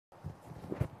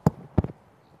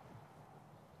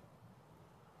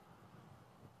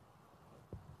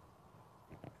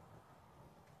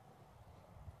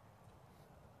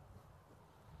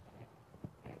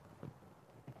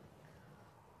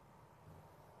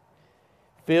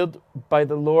Filled by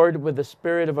the Lord with the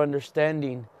spirit of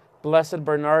understanding, Blessed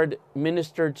Bernard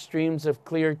ministered streams of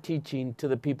clear teaching to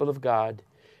the people of God.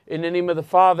 In the name of the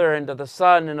Father, and of the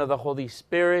Son, and of the Holy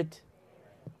Spirit,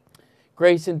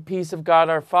 grace and peace of God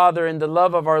our Father, and the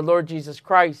love of our Lord Jesus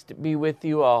Christ be with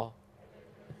you all.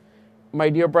 My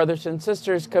dear brothers and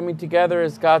sisters, coming together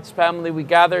as God's family, we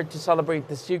gather to celebrate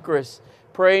this Eucharist,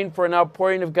 praying for an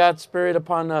outpouring of God's Spirit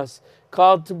upon us,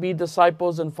 called to be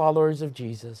disciples and followers of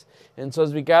Jesus. And so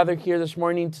as we gather here this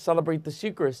morning to celebrate this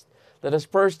Eucharist, let us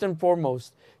first and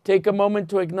foremost take a moment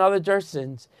to acknowledge our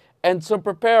sins, and so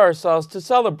prepare ourselves to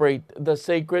celebrate the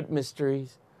sacred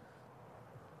mysteries.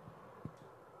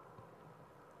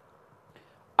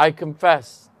 I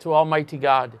confess to Almighty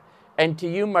God, and to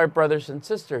you, my brothers and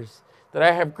sisters, that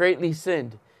I have greatly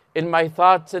sinned in my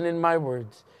thoughts and in my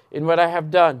words, in what I have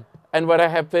done and what I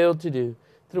have failed to do,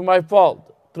 through my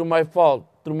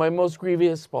most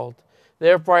grievous fault.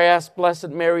 Therefore I ask Blessed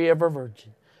Mary, ever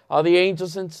Virgin, all the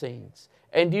angels and saints,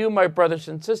 and you, my brothers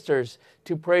and sisters,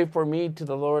 to pray for me to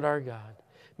the Lord our God.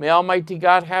 May Almighty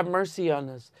God have mercy on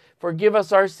us, forgive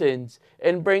us our sins,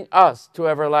 and bring us to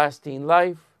everlasting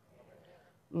life.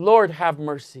 Lord, have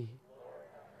mercy.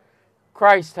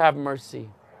 Christ, have mercy.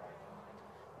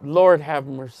 Lord, have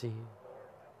mercy.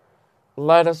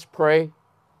 Let us pray.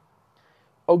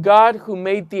 O God, who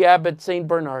made the abbot Saint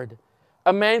Bernard,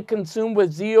 a man consumed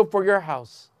with zeal for your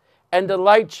house, and the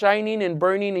light shining and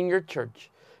burning in your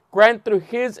church, grant through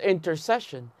his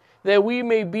intercession that we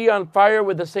may be on fire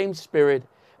with the same Spirit,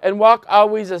 and walk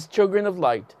always as children of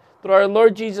light, through our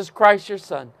Lord Jesus Christ, your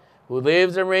Son, who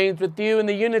lives and reigns with you in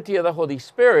the unity of the Holy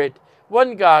Spirit,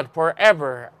 one God,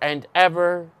 forever and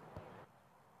ever.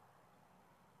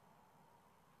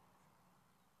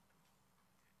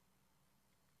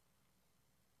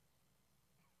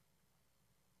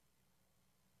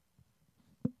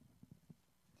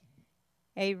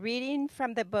 A reading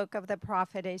from the book of the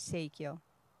prophet Ezekiel.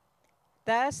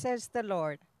 Thus says the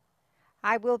Lord,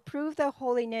 I will prove the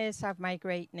holiness of my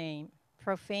great name,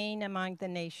 profane among the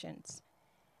nations,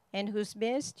 in whose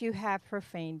midst you have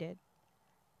profaned it.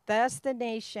 Thus the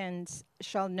nations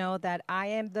shall know that I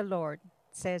am the Lord,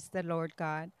 says the Lord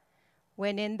God,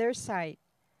 when in their sight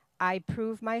I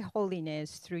prove my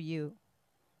holiness through you.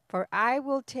 For I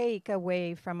will take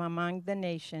away from among the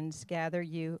nations, gather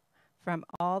you from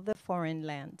all the foreign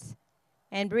lands,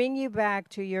 and bring you back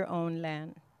to your own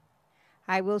land.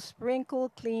 I will sprinkle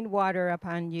clean water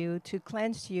upon you to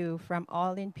cleanse you from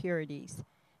all impurities,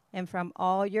 and from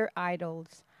all your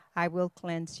idols I will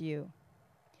cleanse you.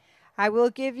 I will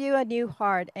give you a new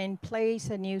heart and place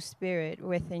a new spirit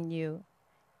within you,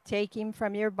 taking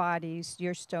from your bodies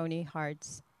your stony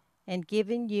hearts, and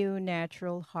giving you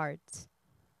natural hearts.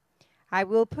 I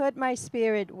will put my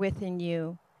spirit within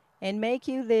you, and make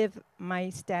you live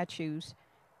my statutes,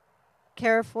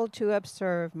 careful to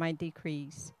observe my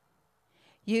decrees.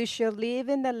 You shall live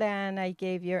in the land I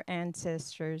gave your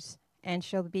ancestors, and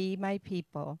shall be my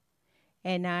people,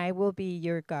 and I will be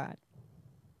your God.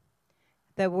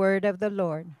 The word of the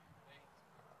Lord.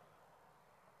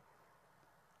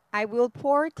 I will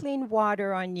pour clean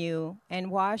water on you and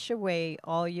wash away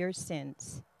all your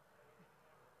sins.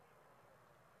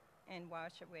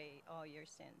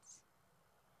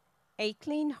 A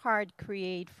clean heart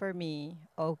create for me,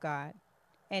 O God,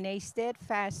 and a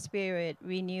steadfast spirit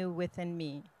renew within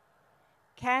me.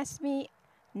 Cast me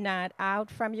not out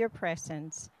from your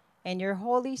presence, and your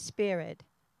Holy Spirit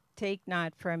take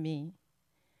not from me.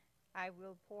 I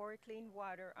will pour clean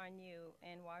water on you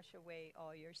and wash away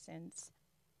all your sins.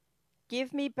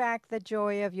 Give me back the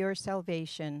joy of your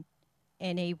salvation,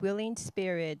 and a willing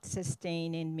spirit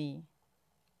sustain in me.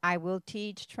 I will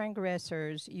teach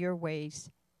transgressors your ways,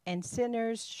 and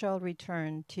sinners shall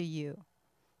return to you.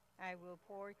 I will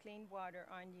pour clean water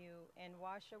on you and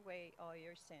wash away all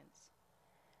your sins.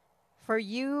 For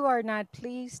you are not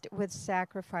pleased with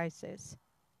sacrifices.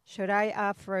 Should I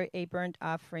offer a burnt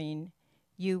offering,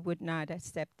 you would not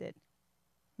accept it.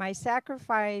 My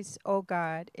sacrifice, O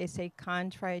God, is a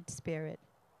contrite spirit,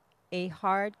 a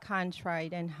heart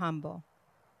contrite and humble.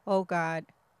 O God,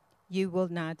 you will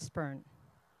not spurn.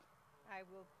 I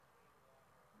will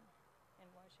and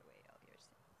wash away all your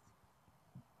sins.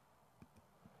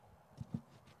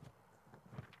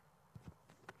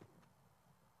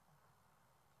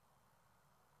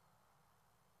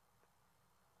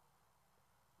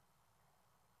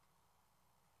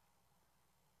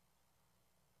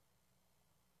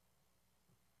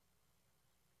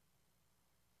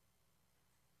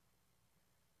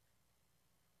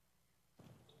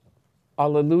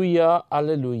 Alleluia,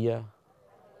 alleluia.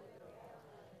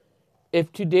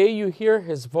 If today you hear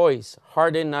his voice,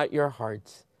 harden not your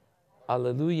hearts.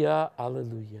 Alleluia,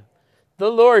 alleluia. The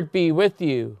Lord be with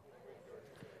you.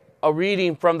 A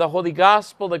reading from the Holy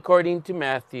Gospel according to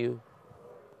Matthew.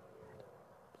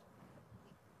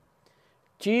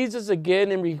 Jesus again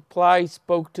in reply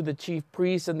spoke to the chief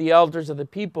priests and the elders of the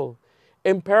people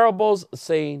in parables,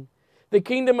 saying, "The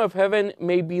kingdom of heaven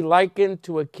may be likened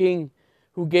to a king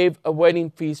who gave a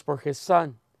wedding feast for his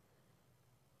son.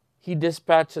 He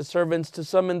dispatched his servants to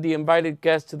summon the invited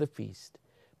guests to the feast,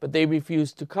 but they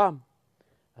refused to come.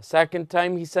 A second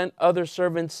time he sent other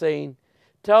servants, saying,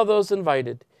 'Tell those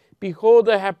invited, behold,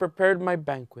 I have prepared my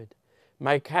banquet.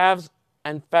 My calves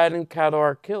and fattened cattle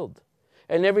are killed,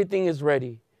 and everything is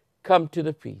ready. Come to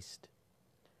the feast.'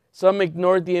 Some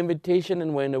ignored the invitation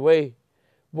and went away,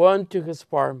 one to his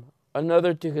farm,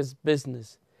 another to his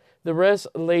business. The rest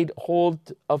laid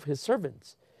hold of his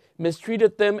servants,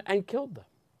 mistreated them, and killed them.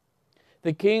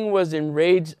 The king was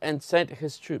enraged and sent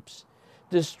his troops,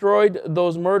 destroyed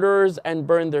those murderers, and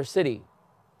burned their city.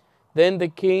 Then the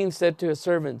king said to his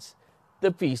servants,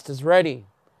 'The feast is ready,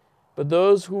 but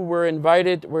those who were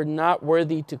invited were not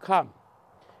worthy to come.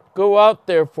 Go out,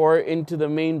 therefore, into the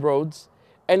main roads,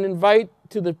 and invite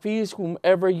to the feast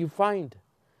whomever you find.'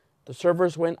 The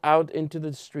servers went out into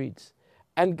the streets,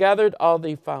 and gathered all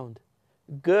they found,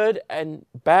 good and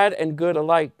bad and good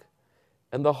alike,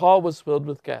 and the hall was filled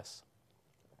with guests.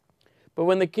 But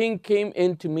when the king came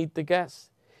in to meet the guests,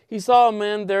 he saw a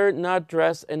man there not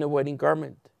dressed in a wedding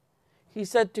garment. He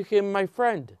said to him, 'My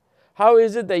friend, how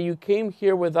is it that you came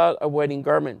here without a wedding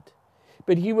garment?'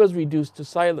 But he was reduced to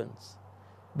silence.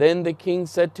 Then the king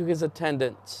said to his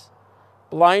attendants,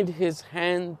 'Bind his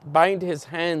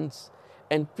hands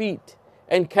and feet,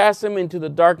 and cast him into the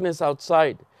darkness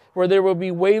outside, where there will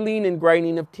be wailing and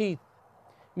grinding of teeth.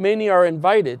 Many are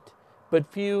invited,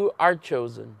 but few are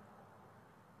chosen.'"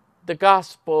 The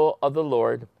Gospel of the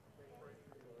Lord.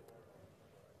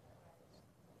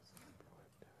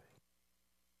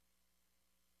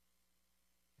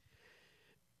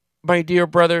 My dear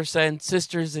brothers and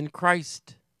sisters in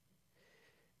Christ,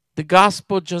 the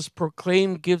Gospel just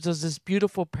proclaimed gives us this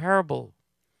beautiful parable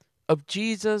of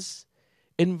Jesus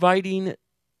inviting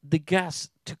the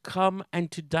guests to come and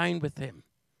to dine with him.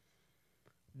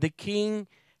 The king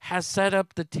has set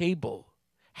up the table,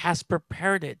 has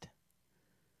prepared it.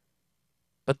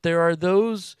 But there are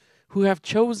those who have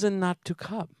chosen not to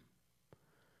come.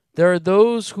 There are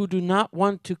those who do not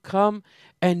want to come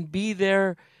and be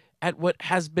there at what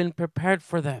has been prepared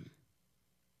for them.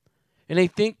 And I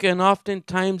think, and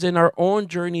oftentimes in our own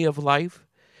journey of life,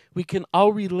 we can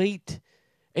all relate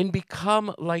and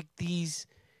become like these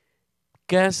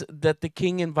guests that the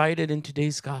king invited in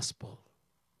today's gospel.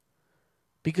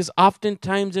 Because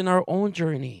oftentimes in our own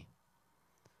journey,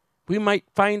 we might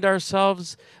find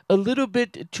ourselves a little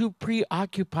bit too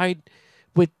preoccupied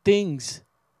with things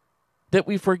that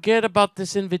we forget about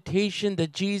this invitation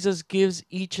that Jesus gives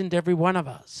each and every one of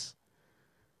us.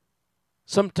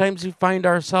 Sometimes we find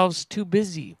ourselves too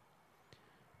busy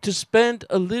to spend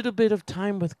a little bit of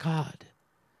time with God.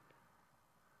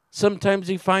 Sometimes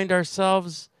we find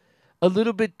ourselves a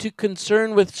little bit too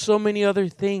concerned with so many other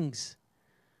things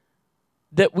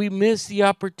that we miss the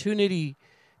opportunity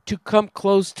to come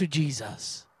close to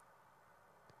Jesus.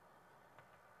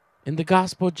 In the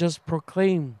gospel just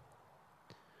proclaimed,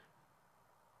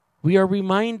 we are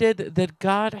reminded that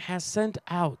God has sent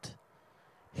out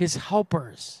his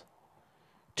helpers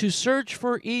to search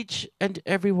for each and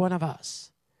every one of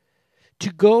us,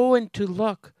 to go and to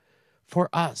look for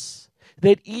us,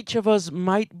 that each of us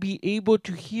might be able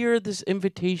to hear this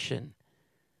invitation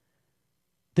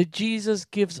that Jesus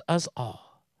gives us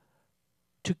all,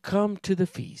 to come to the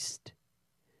feast,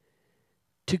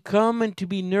 to come and to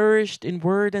be nourished in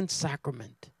word and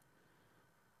sacrament,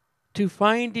 to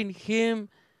find in him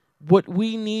what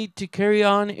we need to carry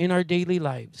on in our daily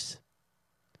lives.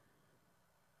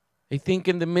 I think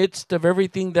in the midst of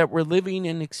everything that we're living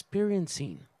and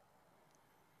experiencing,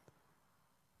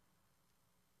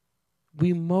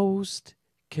 we most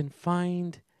can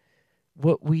find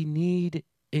what we need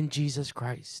in Jesus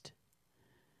Christ.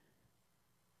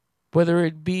 Whether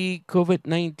it be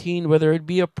COVID-19, whether it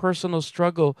be a personal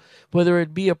struggle, whether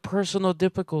it be a personal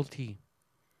difficulty,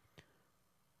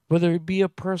 whether it be a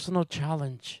personal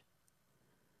challenge,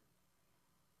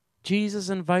 Jesus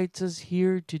invites us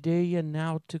here today and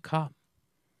now to come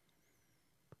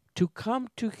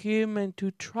to him and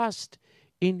to trust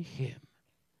in him,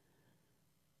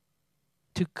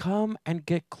 to come and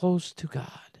get close to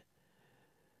God.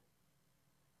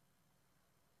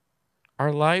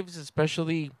 Our lives,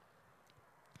 especially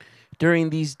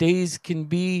during these days, can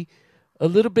be a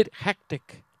little bit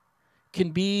hectic,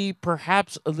 can be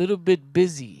perhaps a little bit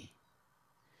busy,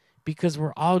 because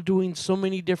we're all doing so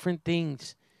many different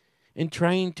things and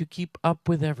trying to keep up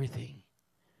with everything.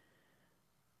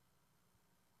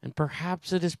 And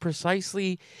perhaps it is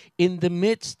precisely in the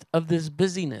midst of this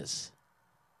busyness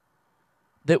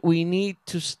that we need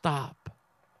to stop.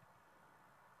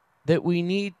 That we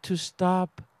need to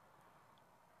stop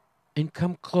and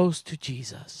come close to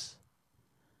Jesus.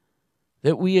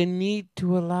 That we need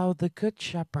to allow the Good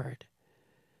Shepherd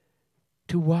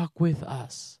to walk with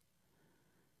us,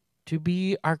 to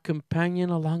be our companion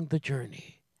along the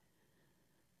journey.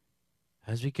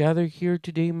 As we gather here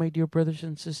today, my dear brothers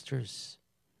and sisters,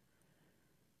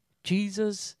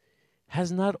 Jesus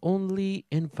has not only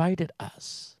invited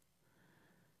us,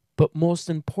 but most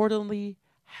importantly,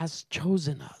 has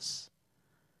chosen us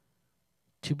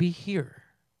to be here,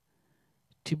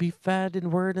 to be fed in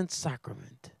word and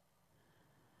sacrament.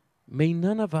 May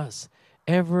none of us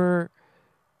ever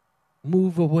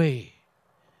move away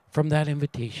from that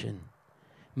invitation.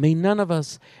 May none of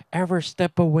us ever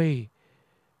step away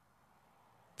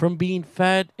from being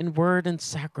fed in word and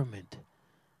sacrament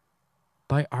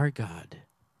by our God.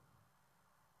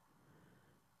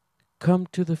 Come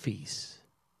to the feast.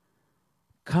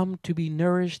 Come to be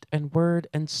nourished in word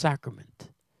and sacrament.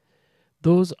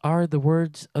 Those are the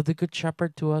words of the Good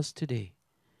Shepherd to us today.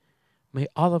 May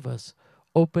all of us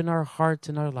open our hearts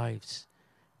and our lives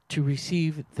to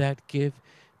receive that gift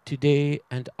today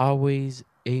and always.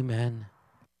 Amen.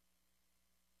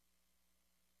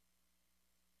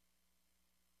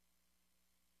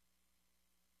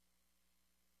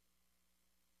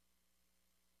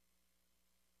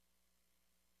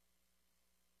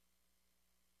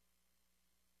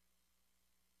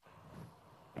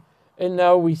 And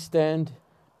now we stand,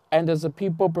 and as a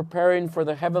people preparing for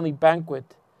the heavenly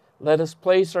banquet, let us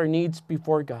place our needs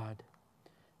before God,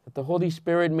 that the Holy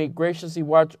Spirit may graciously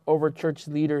watch over church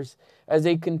leaders as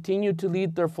they continue to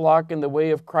lead their flock in the way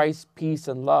of Christ's peace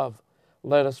and love.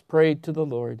 Let us pray to the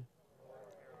Lord.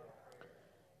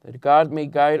 That God may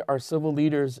guide our civil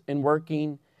leaders in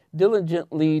working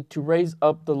diligently to raise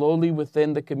up the lowly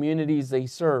within the communities they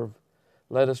serve.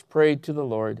 Let us pray to the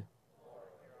Lord.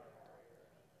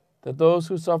 That those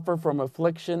who suffer from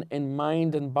affliction in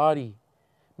mind and body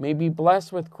may be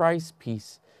blessed with Christ's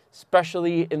peace,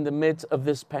 especially in the midst of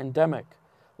this pandemic.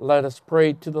 Let us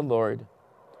pray to the Lord.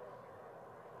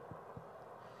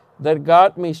 That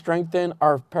God may strengthen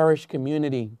our parish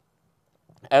community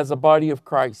as a body of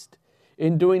Christ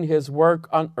in doing his work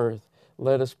on earth.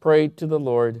 Let us pray to the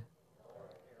Lord.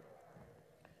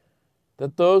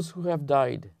 That those who have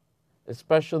died,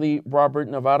 especially Robert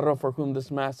Navarro, for whom this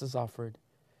Mass is offered,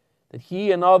 that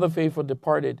he and all the faithful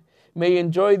departed may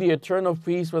enjoy the eternal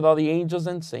peace with all the angels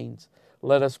and saints.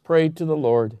 Let us pray to the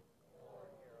Lord.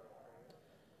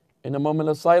 In a moment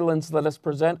of silence, let us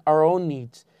present our own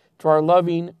needs to our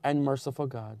loving and merciful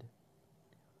God.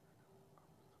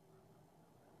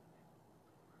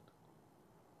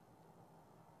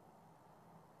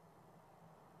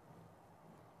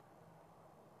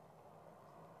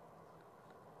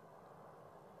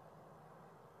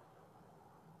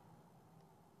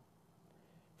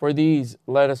 For these,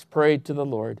 let us pray to the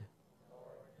Lord.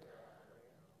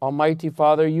 Almighty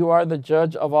Father, you are the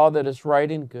judge of all that is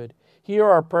right and good. Hear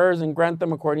our prayers and grant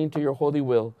them according to your holy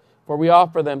will, for we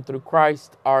offer them through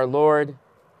Christ our Lord.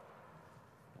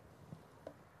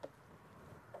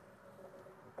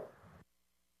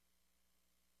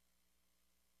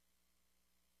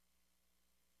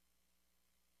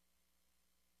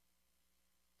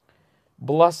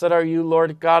 Blessed are you,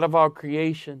 Lord God of all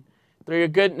creation. Through your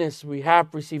goodness we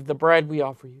have received the bread we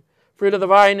offer you, fruit of the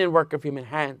vine and work of human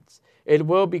hands. It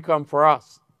will become for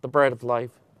us the bread of life.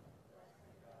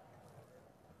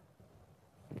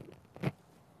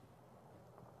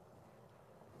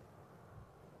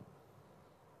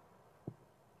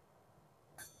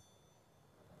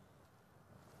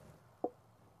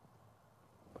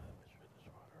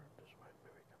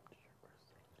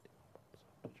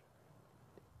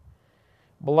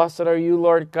 Blessed are you,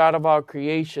 Lord God of all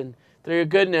creation. Through your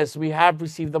goodness we have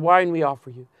received the wine we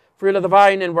offer you, fruit of the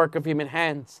vine and work of human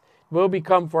hands. It will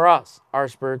become for us our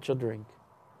spiritual drink.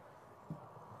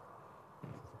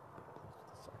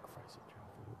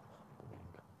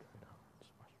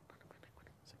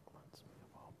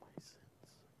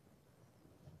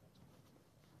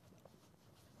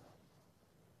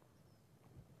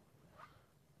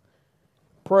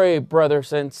 Pray,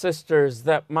 brothers and sisters,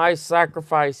 that my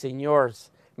sacrifice and yours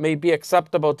may be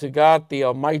acceptable to God, the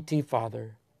Almighty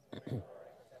Father.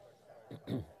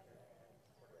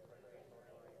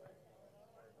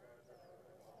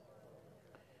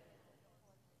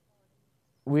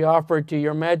 We offer to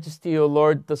your majesty, O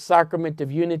Lord, the sacrament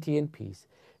of unity and peace,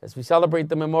 as we celebrate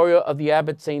the memorial of the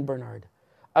abbot Saint Bernard,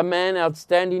 a man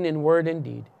outstanding in word and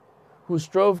deed, who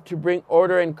strove to bring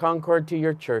order and concord to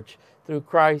your church through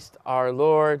Christ our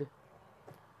Lord.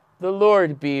 The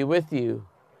Lord be with you.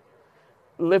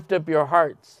 Lift up your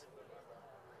hearts.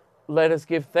 Let us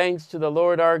give thanks to the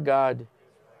Lord our God.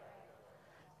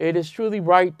 It is truly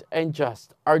right and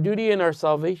just, our duty and our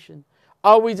salvation,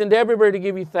 always and everywhere to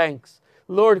give you thanks,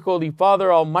 Lord, Holy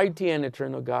Father, Almighty and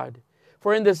eternal God.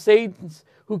 For in the saints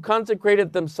who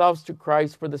consecrated themselves to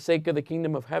Christ for the sake of the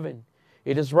kingdom of heaven,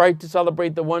 it is right to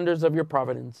celebrate the wonders of your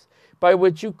providence, by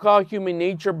which you call human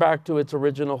nature back to its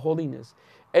original holiness,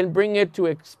 and bring it to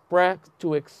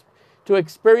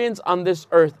experience on this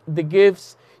earth the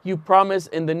gifts you promise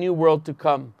in the new world to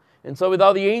come. And so with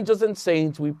all the angels and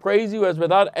saints, we praise you as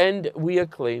without end we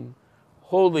acclaim,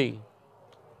 Holy.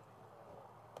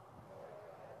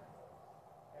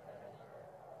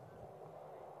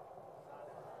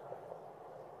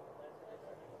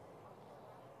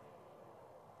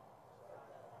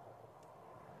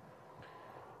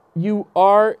 You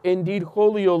are indeed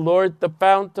holy, O Lord, the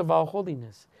fount of all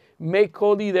holiness. Make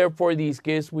holy, therefore, these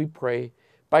gifts, we pray,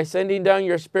 by sending down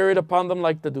your Spirit upon them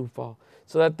like the dewfall,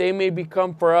 so that they may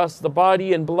become for us the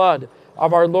body and blood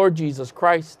of our Lord Jesus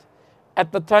Christ.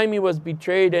 At the time he was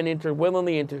betrayed and entered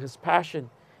willingly into his passion,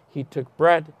 he took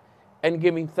bread, and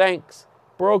giving thanks,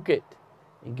 broke it,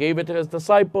 and gave it to his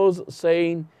disciples,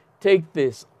 saying, Take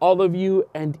this, all of you,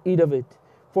 and eat of it,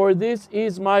 for this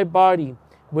is my body,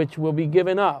 which will be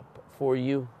given up for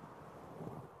you.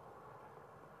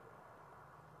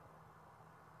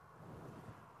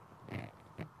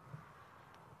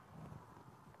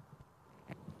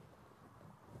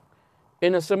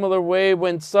 In a similar way,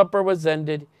 when supper was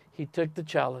ended, he took the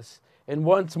chalice, and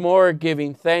once more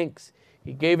giving thanks,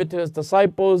 he gave it to his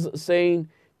disciples, saying,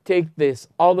 Take this,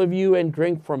 all of you, and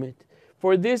drink from it,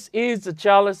 for this is the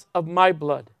chalice of my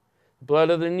blood, the blood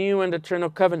of the new and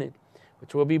eternal covenant,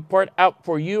 which will be poured out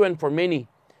for you and for many,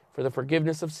 for the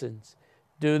forgiveness of sins.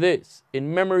 Do this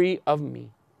in memory of me.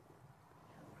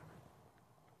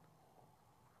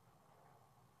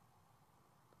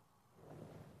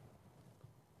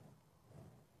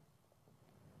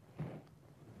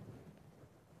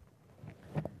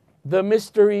 The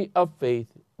mystery of faith.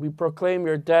 We proclaim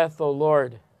your death, O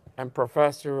Lord, and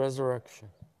profess your resurrection.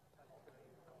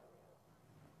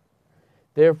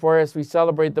 Therefore, as we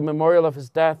celebrate the memorial of his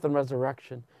death and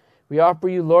resurrection, we offer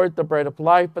you, Lord, the bread of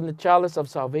life and the chalice of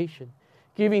salvation,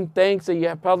 giving thanks that you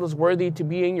have held us worthy to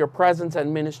be in your presence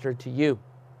and minister to you.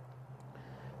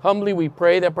 Humbly we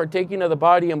pray that partaking of the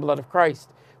body and blood of Christ,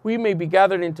 we may be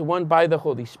gathered into one by the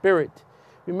Holy Spirit.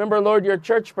 Remember, Lord, your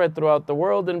church spread throughout the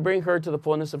world and bring her to the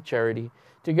fullness of charity,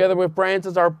 together with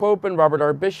Francis, our Pope, and Robert,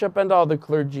 our Bishop, and all the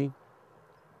clergy.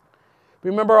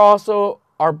 Remember also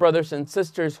our brothers and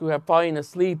sisters who have fallen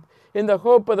asleep in the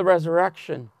hope of the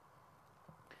resurrection.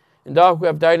 And all who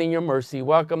have died in your mercy,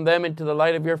 welcome them into the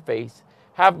light of your face.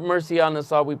 Have mercy on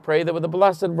us all, we pray, that with the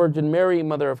Blessed Virgin Mary,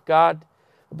 Mother of God,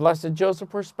 the Blessed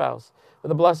Joseph, her spouse, with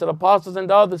the blessed apostles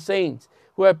and all the saints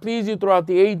who have pleased you throughout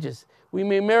the ages, we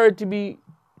may merit to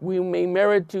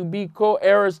be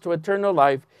co-heirs to eternal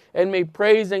life, and may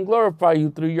praise and glorify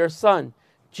you through your Son,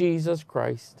 Jesus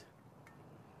Christ.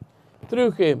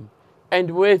 Through him,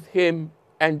 and with him,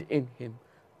 and in him,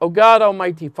 O God,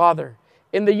 Almighty Father,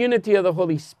 in the unity of the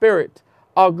Holy Spirit,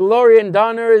 all glory and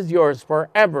honor is yours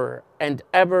forever and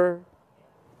ever.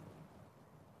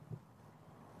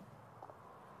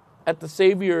 At the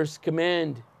Savior's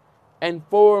command, and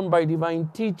formed by divine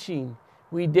teaching,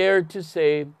 we dare to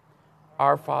say,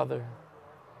 Our Father,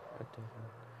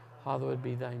 hallowed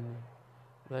be thy name.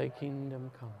 Thy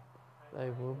kingdom come, thy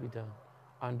will be done,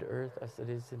 on earth as it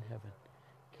is in heaven.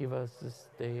 Give us this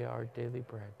day our daily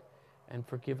bread, and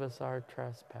forgive us our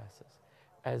trespasses,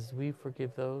 as we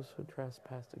forgive those who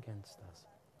trespass against us.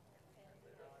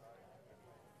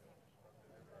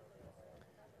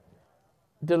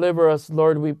 Deliver us,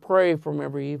 Lord, we pray, from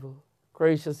every evil.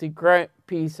 Graciously grant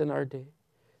peace in our day.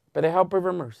 By the help of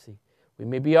your mercy, we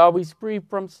may be always free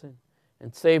from sin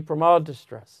and saved from all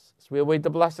distress, as we await the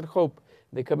blessed hope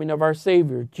and the coming of our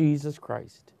Savior, Jesus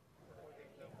Christ.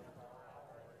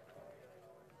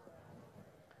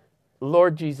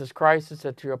 Lord Jesus Christ, who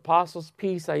said to your apostles,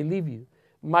 Peace I leave you,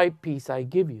 my peace I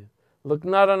give you. Look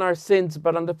not on our sins,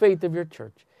 but on the faith of your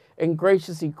church, and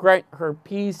graciously grant her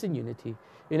peace and unity,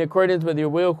 in accordance with your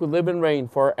will, who live and reign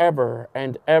forever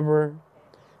and ever.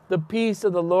 The peace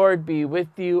of the Lord be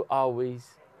with you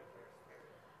always.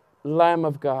 Lamb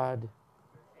of God,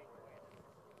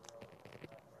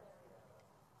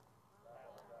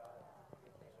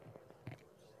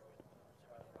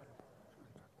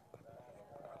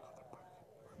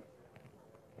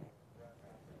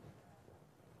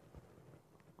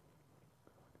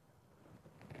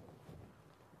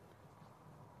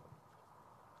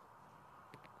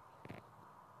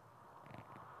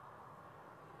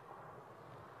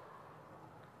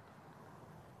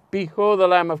 Behold the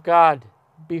Lamb of God.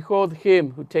 Behold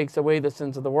him who takes away the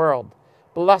sins of the world.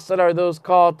 Blessed are those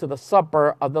called to the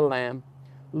supper of the Lamb.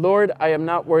 Lord, I am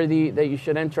not worthy that you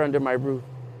should enter under my roof,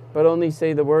 but only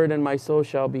say the word and my soul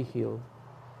shall be healed.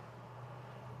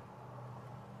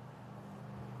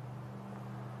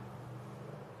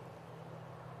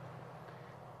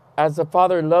 As the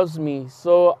Father loves me,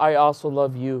 so I also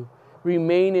love you.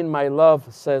 Remain in my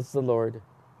love, says the Lord.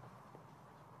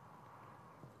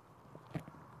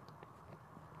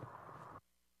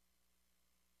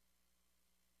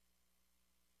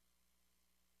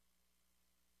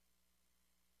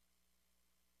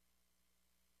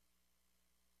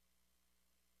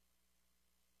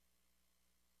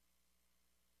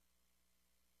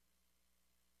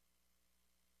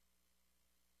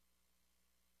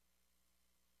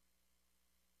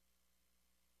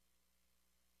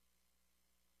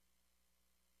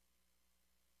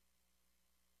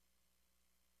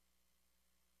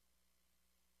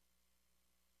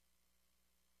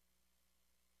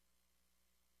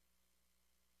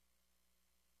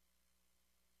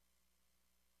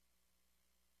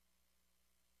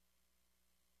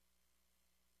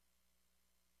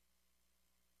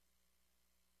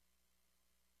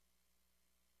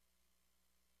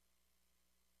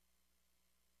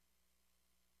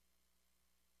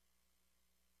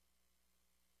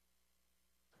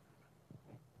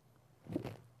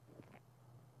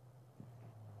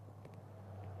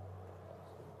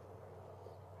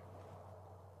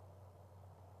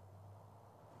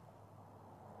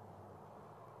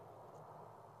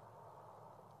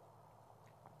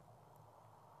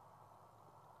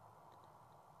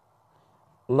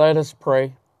 Let us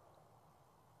pray.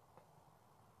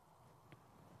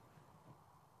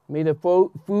 May the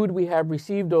food we have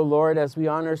received, O Lord, as we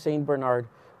honor St. Bernard,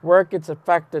 work its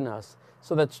effect in us,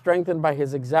 so that strengthened by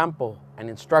his example and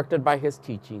instructed by his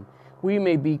teaching, we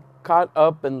may be caught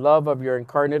up in love of your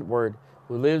incarnate Word,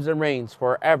 who lives and reigns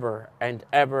forever and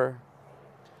ever.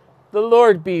 The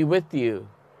Lord be with you.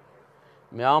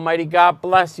 May Almighty God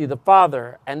bless you, the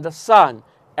Father, and the Son,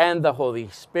 and the Holy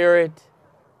Spirit.